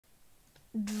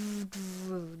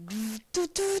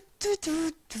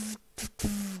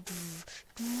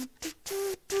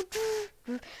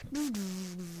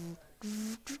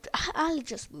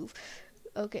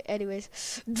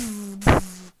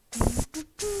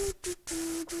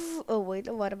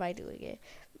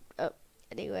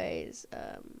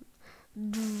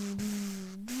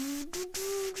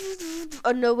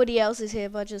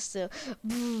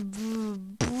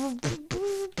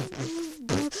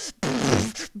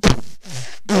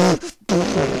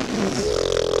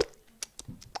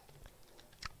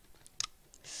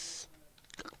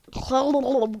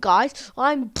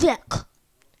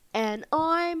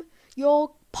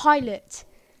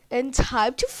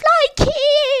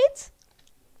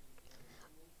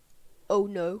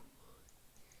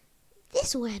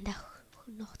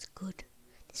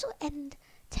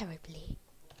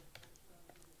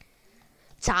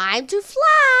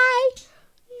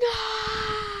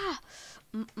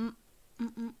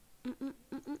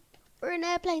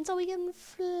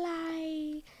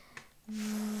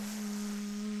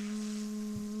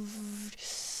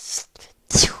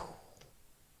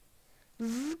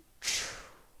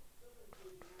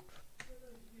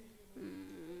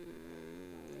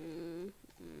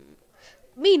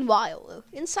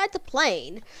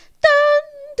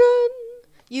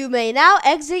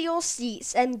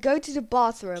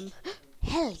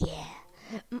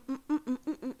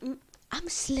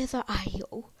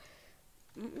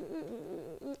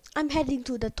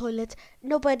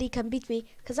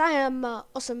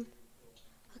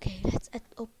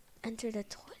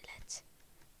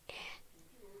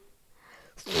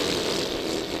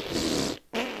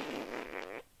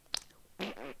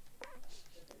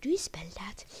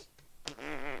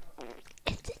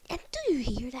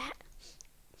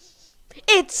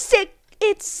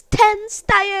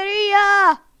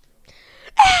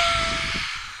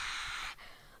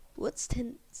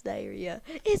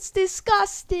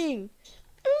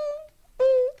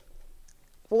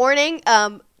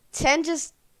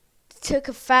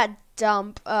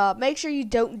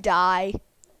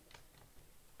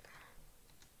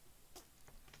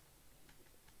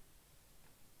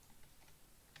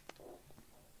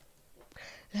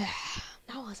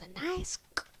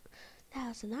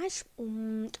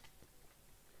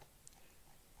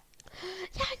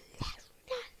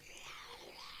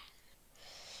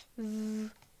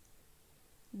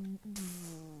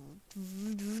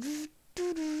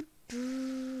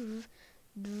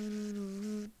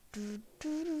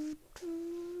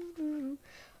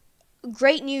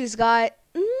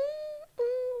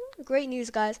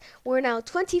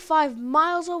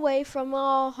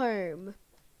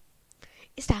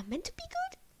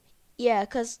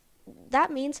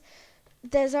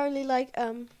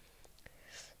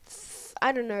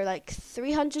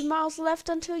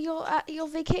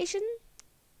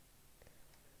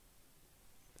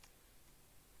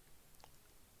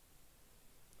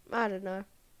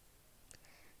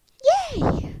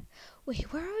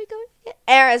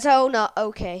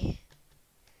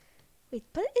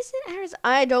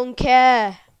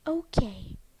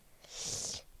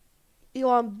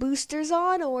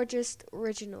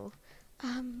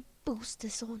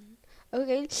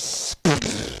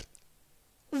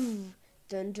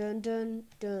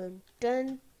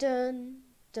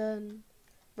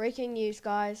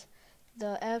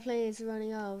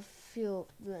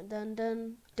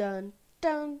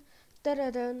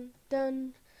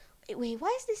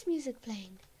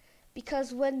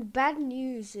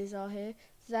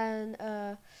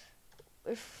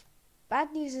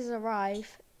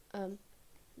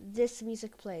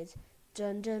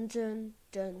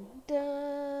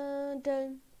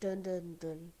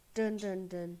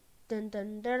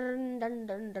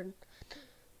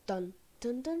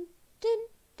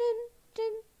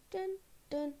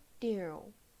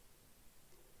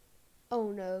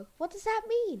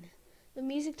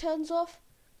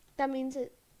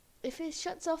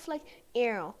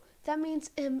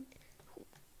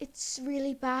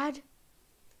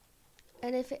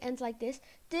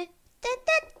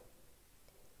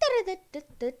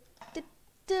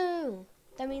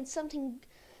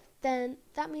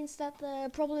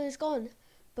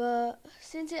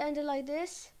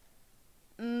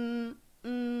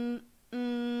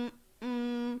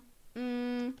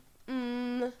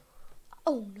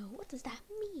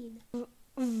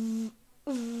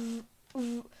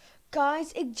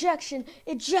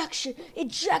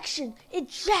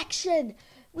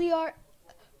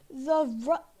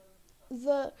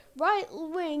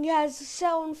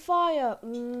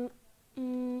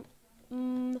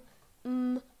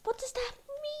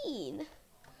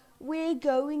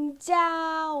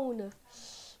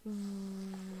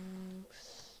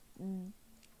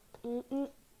Pff,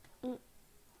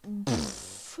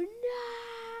 nah,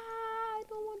 I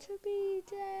don't want to be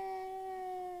dead.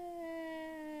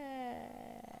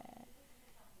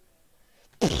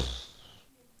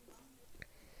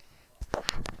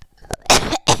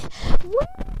 Where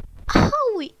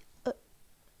are we?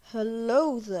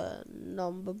 Hello there,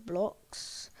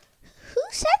 numberblox. Who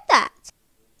said that?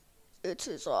 It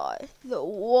is I, the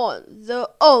one, the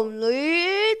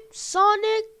only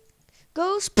Sonic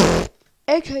Ghost,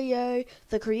 aka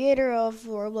the creator of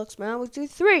Roblox Man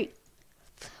 123.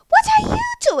 What are you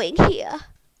doing here?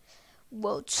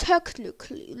 Well,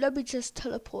 technically, let me just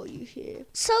teleport you here.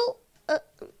 So, Roblox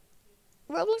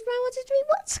Man 123,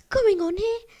 what's going on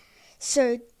here?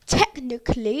 So,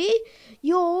 technically,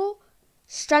 you're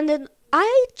stranded.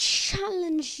 I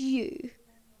challenge you.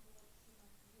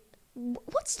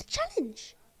 What's the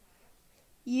challenge?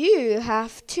 You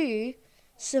have to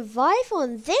survive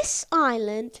on this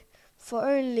island for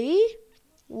only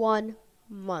 1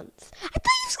 month. I thought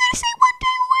you was going to say 1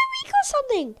 day or a week or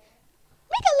something.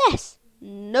 Make it less.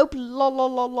 Nope. Lol, lol,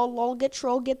 lol, lol, lol. Get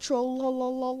troll, lol,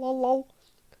 lol, lol, lol, lol.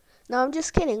 No, I'm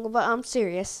just kidding, but I'm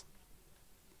serious.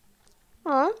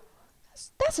 Huh?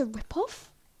 That's a ripoff.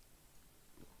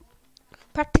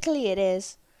 Practically it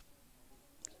is.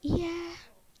 Yeah.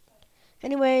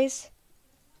 Anyways.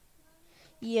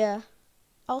 Yeah.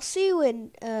 I'll see you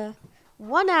in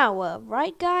 1 hour.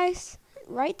 Right, guys?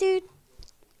 Right, dude?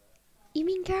 You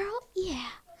mean girl? Yeah.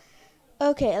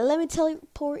 Okay, let me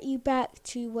teleport you back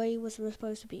to where you was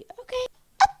supposed to be. Okay.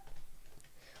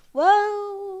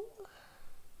 Whoa.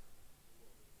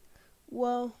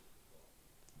 Whoa.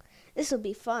 This will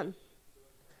be fun.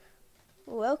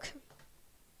 Welcome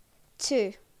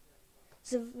to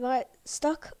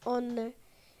stuck on the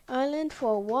island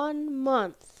for 1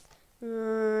 month.